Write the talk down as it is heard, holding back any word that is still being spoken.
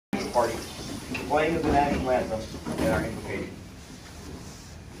party, playing of the national anthem, and our invocation.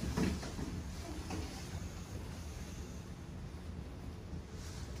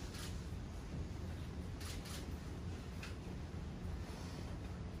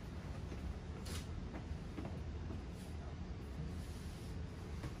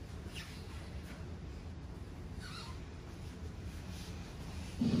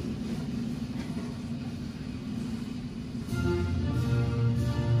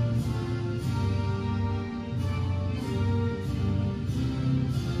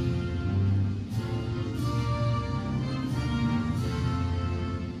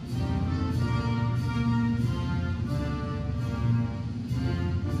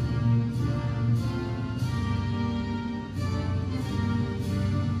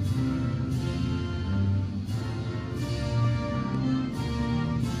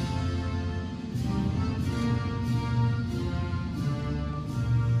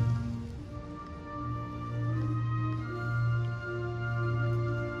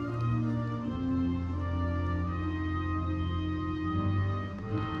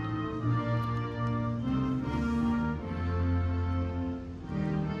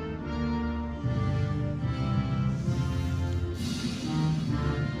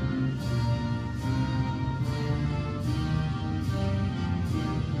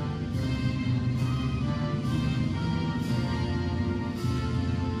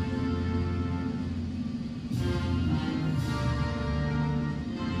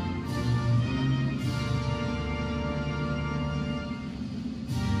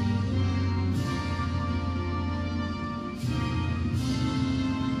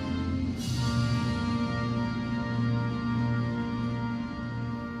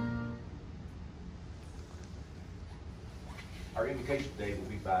 Our invocation today will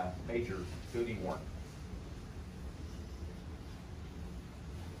be by Major Judy Warren.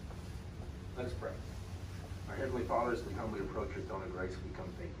 Let us pray. Our Heavenly Father, as we humbly approach your throne of grace, we come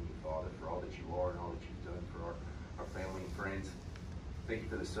thanking you, Father, for all that you are and all that you've done for our family and friends. Thank you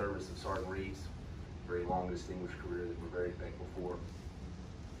for the service of Sergeant Reeves, a very long, distinguished career that we're very thankful for.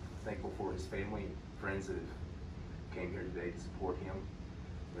 Thankful for his family and friends that have came here today to support him.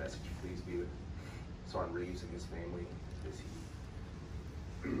 We ask that you please be with Sergeant Reeves and his family as he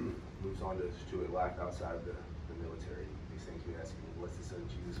moves on to a life outside of the military. These things we ask in the blessed Son,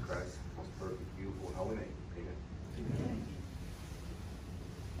 Jesus Christ, most perfect, beautiful, and holy name. Amen. Amen.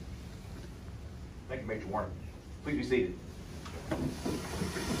 Thank you, Major Warren. Please be seated.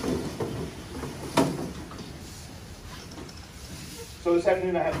 So this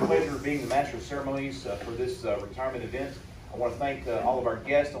afternoon I have the pleasure of being the Master of Ceremonies for this retirement event. I want to thank all of our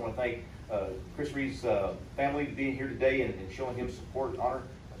guests. I want to thank Chris Reeves' family for being here today and showing him support and honor.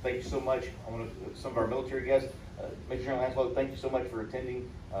 Thank you so much. I want to some of our military guests. Major General Hanslow, thank you so much for attending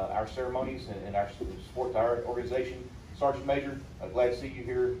our ceremonies and our support to our organization. Sergeant Major, glad to see you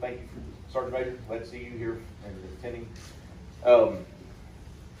here. Thank you, Sergeant Major. Glad to see you here and attending.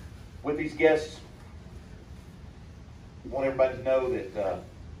 With these guests, I want everybody to know that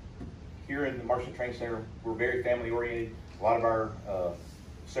here in the Marksmanship Training Center, we're very family oriented. A lot of our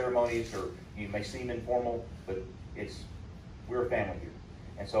ceremonies you may seem informal, but we're a family here.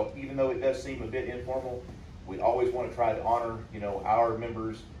 And so even though it does seem a bit informal, we always want to try to honor, our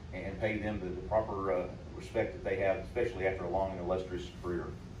members and pay them the proper respect that they have, especially after a long and illustrious career.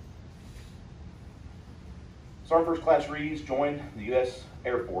 Sergeant First Class Reeves joined the U.S.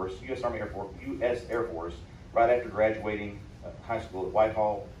 Air Force, U.S. Army Air Force, U.S. Air Force, right after graduating high school at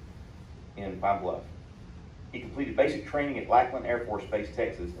Whitehall in Pine Bluff. He completed basic training at Lackland Air Force Base,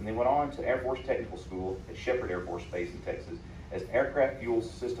 Texas, and then went on to Air Force Technical School at Shepherd Air Force Base in Texas as an aircraft fuel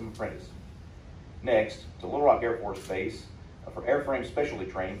system apprentice. Next, to Little Rock Air Force Base for airframe specialty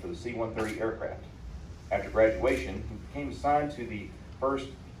training for the C-130 aircraft. After graduation, he became assigned to the 1st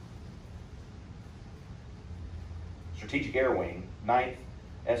Strategic Air Wing, 9th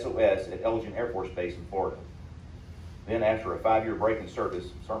SOS at Elgin Air Force Base in Florida. Then, after a 5-year break in service,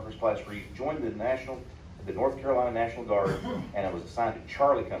 Sergeant First Class Reeves joined the North Carolina National Guard and was assigned to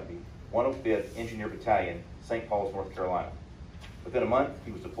Charlie Company, 105th Engineer Battalion, St. Paul's, North Carolina. Within a month,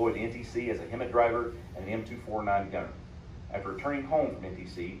 he was deployed to NTC as a HEMTT driver and an M249 gunner. After returning home from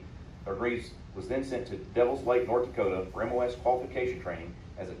NTC, Reeves was then sent to Devils Lake, North Dakota for MOS qualification training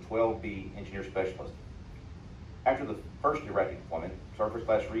as a 12B engineer specialist. After the first Iraqi deployment, Sergeant First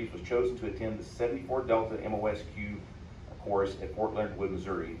Class Reeves was chosen to attend the 74 Delta MOSQ course at Fort Leonard Wood,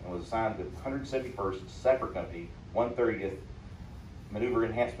 Missouri, and was assigned to the 171st Sapper Company, 130th Maneuver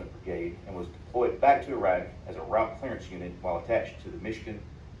Enhancement Brigade, and was deployed back to Iraq as a route clearance unit while attached to the Michigan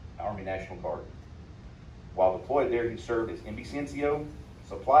Army National Guard. While deployed there, he served as MBC NCO,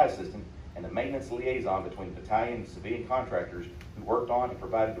 supply assistant, and the maintenance liaison between the battalion and civilian contractors who worked on and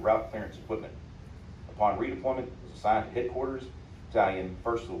provided the route clearance equipment. Upon redeployment, was assigned to headquarters battalion,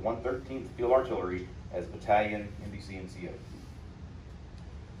 1st to the 113th Field Artillery as battalion NBC-NCO.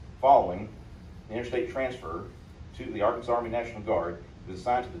 Following the interstate transfer to the Arkansas Army National Guard, he was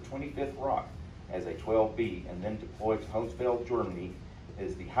assigned to the 25th ROC as a 12B and then deployed to Hoensfeld, Germany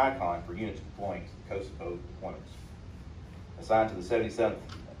as the HICON for units deploying to the Kosovo deployments. Assigned to the 77th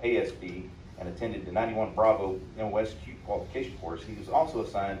ASB and attended the 91 Bravo MOSQ qualification course, he was also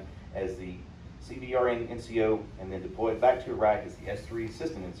assigned as the CBRN NCO and then deployed back to Iraq as the S3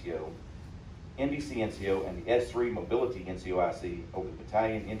 Assistant NCO, NBC NCO, and the S3 Mobility NCOIC over the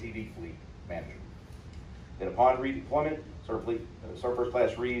battalion NTD Fleet Manager. Then upon redeployment, Sergeant First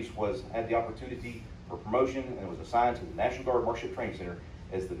Class Reeves had the opportunity for promotion and was assigned to the National Guard Marksmanship Training Center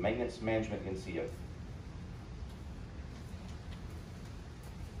as the Maintenance Management NCO.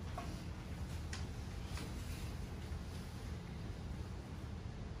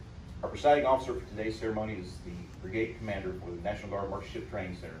 Our presiding officer for today's ceremony is the Brigade Commander for the National Guard Marksmanship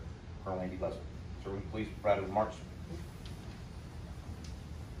Training Center, Colonel Andy Lessel. Sir, will you please provide remarks?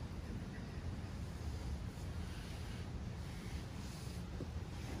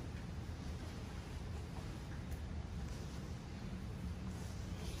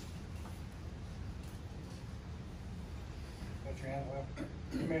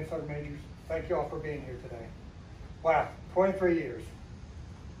 Command Sergeant Majors, thank you all for being here today. Wow, 23 years.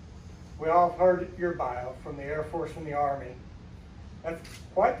 We all have heard your bio from the Air Force and the Army. That's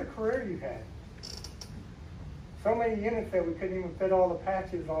quite the career you've had. So many units that we couldn't even fit all the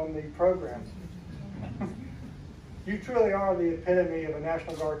patches on the programs. You truly are the epitome of a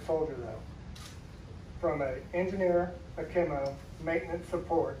National Guard soldier, though. From an engineer, a chemo, maintenance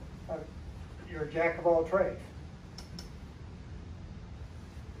support, you're a jack of all trades.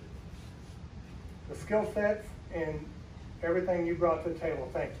 The skill sets and everything you brought to the table,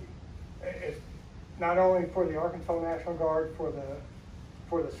 thank you. It's not only for the Arkansas National Guard, for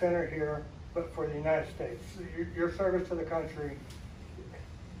the center here, but for the United States. Your service to the country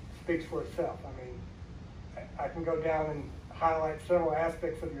speaks for itself. I mean, I can go down and highlight several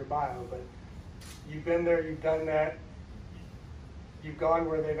aspects of your bio, but you've been there, you've done that, you've gone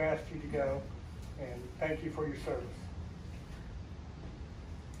where they've asked you to go, and thank you for your service.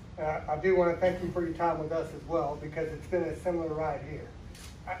 I do want to thank you for your time with us as well, because it's been a similar ride here.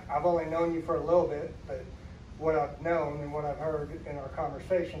 I've only known you for a little bit, but what I've known and what I've heard in our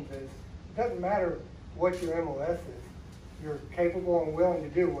conversations is it doesn't matter what your MOS is. You're capable and willing to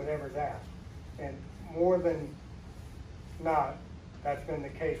do whatever's asked. And more than not, that's been the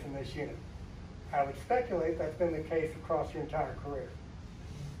case in this unit. I would speculate that's been the case across your entire career.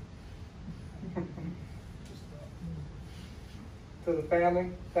 To the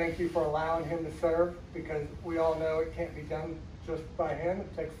family, thank you for allowing him to serve, because we all know it can't be done just by him.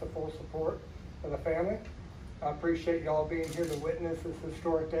 It takes the full support of the family. I appreciate y'all being here to witness this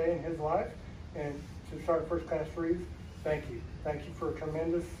historic day in his life. And to Sergeant First Class Reeves, thank you. Thank you for a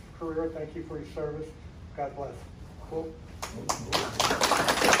tremendous career. Thank you for your service. God bless. Cool.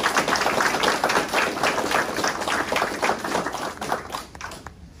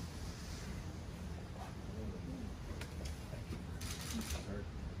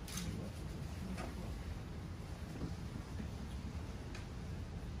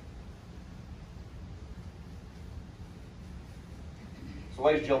 So,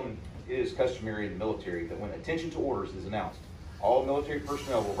 ladies and gentlemen, it is customary in the military that when attention to orders is announced, all military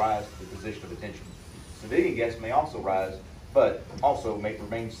personnel will rise to the position of attention. Civilian guests may also rise, but also may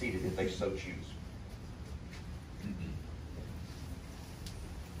remain seated if they so choose.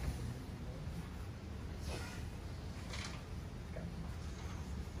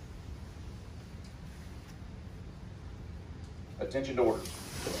 Attention to orders.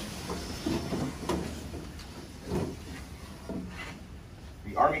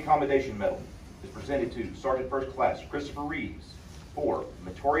 The Army Commendation Medal is presented to Sergeant First Class Christopher Reeves for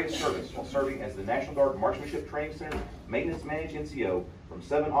meritorious service while serving as the National Guard Marksmanship Training Center Maintenance Managed NCO from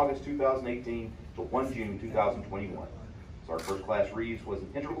 7 August 2018 to 1 June 2021. Sergeant First Class Reeves was an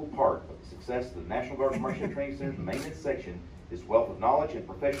integral part of the success of the National Guard Marksmanship Training Center's maintenance section. His wealth of knowledge and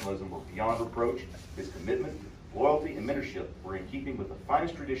professionalism were beyond reproach. His commitment, loyalty, and mentorship were in keeping with the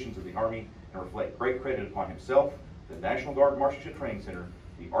finest traditions of the Army and reflect great credit upon himself, the National Guard Marksmanship Training Center,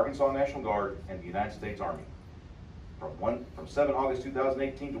 the Arkansas National Guard, and the United States Army. From 7 August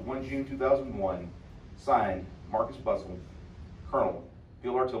 2018 to 1 June 2001, signed Marcus Bussell, Colonel,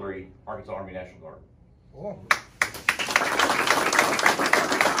 Field Artillery, Arkansas Army National Guard. Cool. The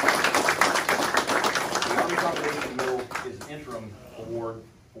Army Commendation Medal is an interim award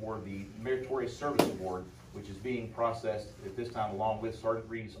for the Meritorious Service Award, which is being processed at this time along with Sergeant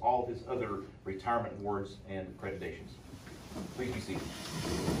Reeves, all of his other retirement awards and accreditations. Please be seated.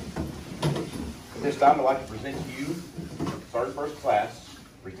 At this time, I'd like to present to you Sergeant First Class,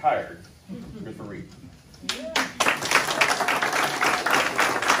 retired, Christopher Reeves.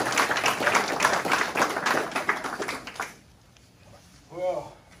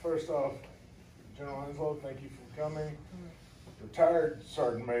 Well, first off, General Henslow, thank you for coming. Retired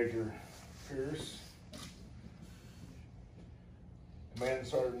Sergeant Major Pierce, Command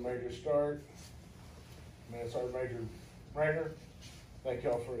Sergeant Major Stark, Command Sergeant Major Rayner, thank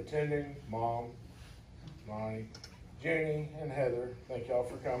y'all for attending. Mom, Monty, Jenny, and Heather, thank y'all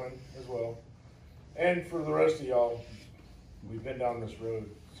for coming as well. And for the rest of y'all, we've been down this road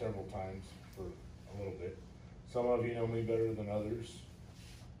several times for a little bit. Some of you know me better than others.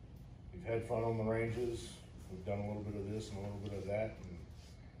 We've had fun on the ranges. We've done a little bit of this and a little bit of that and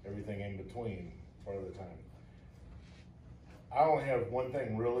everything in between part of the time. I only have one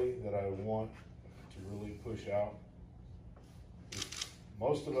thing really that I want to really push out.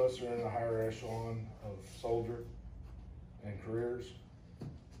 Most of us are in the higher echelon of soldier and careers.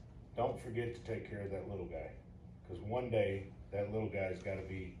 Don't forget to take care of that little guy, because one day that little guy's got to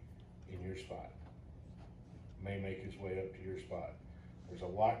be in your spot. May make his way up to your spot. There's a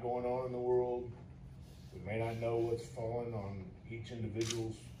lot going on in the world. We may not know what's falling on each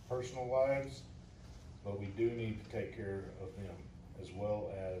individual's personal lives, but we do need to take care of them as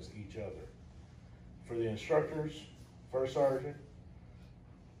well as each other. For the instructors, First Sergeant,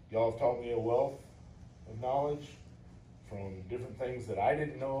 y'all have taught me a wealth of knowledge from different things that I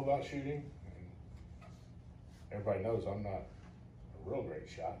didn't know about shooting. And everybody knows I'm not a real great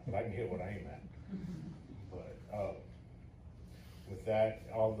shot, but I can hit what I aim at. But with that,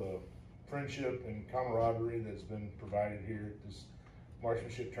 all the friendship and camaraderie that's been provided here at this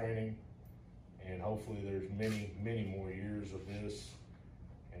marksmanship training, and hopefully there's many, many more years of this.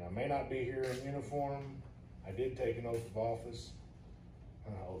 And I may not be here in uniform. I did take an oath of office.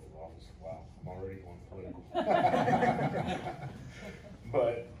 Oath of office, wow, I'm already going political.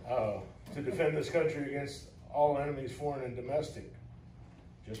 But to defend this country against all enemies, foreign and domestic.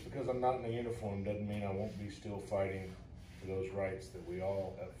 Just because I'm not in a uniform doesn't mean I won't be still fighting for those rights that we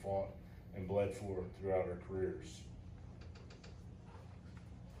all have fought and bled for throughout our careers.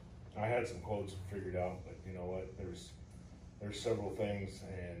 I had some quotes figured out, but you know what? There's several things,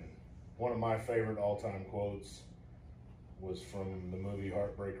 and one of my favorite all-time quotes was from the movie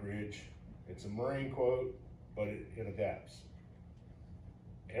Heartbreak Ridge. It's a Marine quote, but it adapts.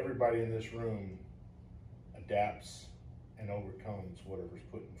 Everybody in this room adapts and overcomes whatever's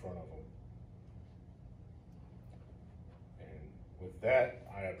put in front of them. And with that,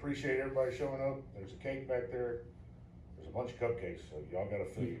 I appreciate everybody showing up. There's a cake back there. There's a bunch of cupcakes, so y'all gotta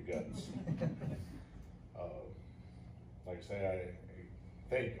fill your guts. Like I say, I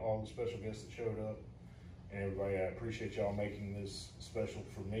thank all the special guests that showed up. And everybody, I appreciate y'all making this special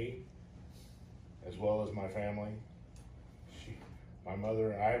for me, as well as my family. My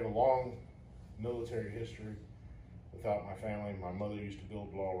mother, I have a long military history without my family. My mother used to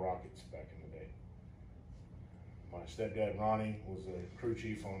build ball rockets back in the day. My stepdad, Ronnie, was a crew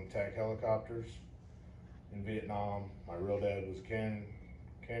chief on attack helicopters in Vietnam. My real dad was a cannon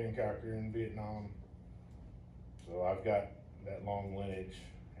cocker in Vietnam. So I've got that long lineage,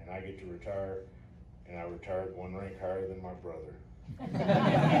 and I get to retire. And I retired one rank higher than my brother.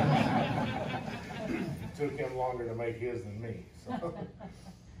 It took him longer to make his than me. So.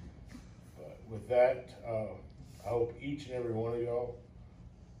 But with that, I hope each and every one of y'all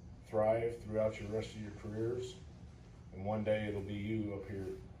thrive throughout your rest of your careers. And one day it'll be you up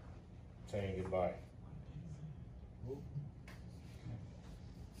here saying goodbye.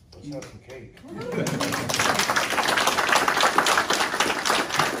 Let's have some cake.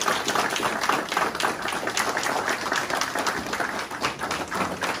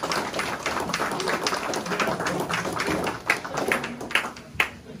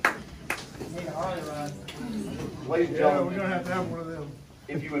 Ladies and Yeah, gentlemen, we're gonna have to have one of them.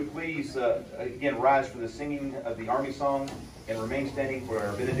 if you would please, again, rise for the singing of the Army song and remain standing for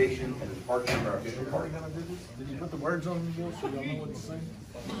our benediction and the departure of our official party. Did you put the words on the bill so y'all know what to sing?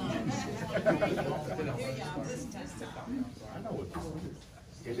 I know what this is.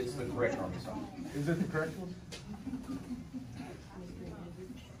 If it's the correct Army song. Is it the correct one?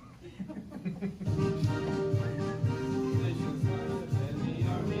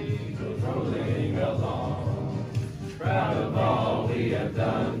 Rolling along, proud of all we have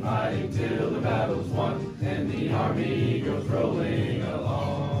done, fighting till the battle's won, and the army goes rolling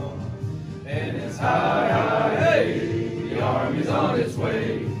along. And it's high, high, hey! army's on its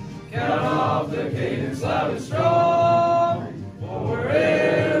way. Count off the cadence loud and strong. For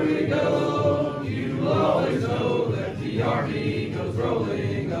wherever we go, you will always know that the army goes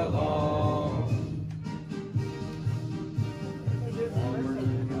rolling along.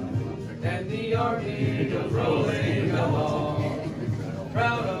 And the army goes rolling along.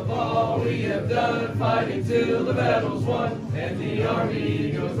 Proud of all we have done, fighting till the battle's won. And the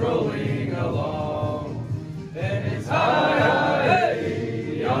army goes rolling along. Then it's high, high,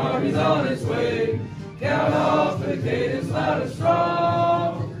 hey, the army's on its way. Count off the cadence loud and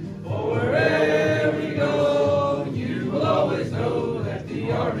strong. For wherever we go, you will always know that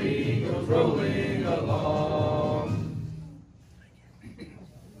the army goes rolling along.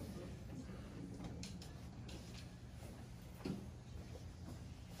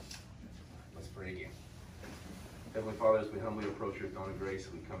 Let's pray again. Heavenly Father, as we humbly approach your throne of grace,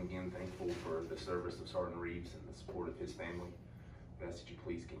 we come again thankful for the service of Sergeant Reeves and the support of his family. We ask that you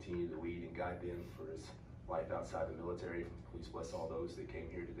please continue to lead and guide them for his life outside the military. Please bless all those that came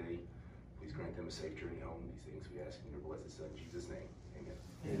here today. Please grant them a safe journey home. These things we ask in your blessed Son, Jesus' name. Amen.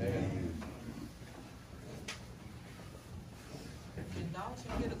 Amen. And now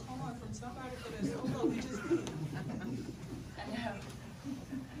to get a card from somebody for that solo we just did.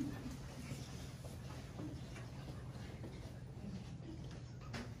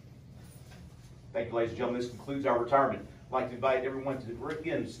 Thank you, ladies and gentlemen. This concludes our retirement. I'd like to invite everyone to,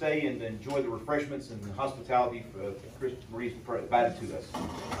 again, stay and enjoy the refreshments and the hospitality Chris Reeves provided to us.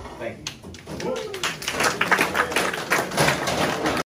 Thank you.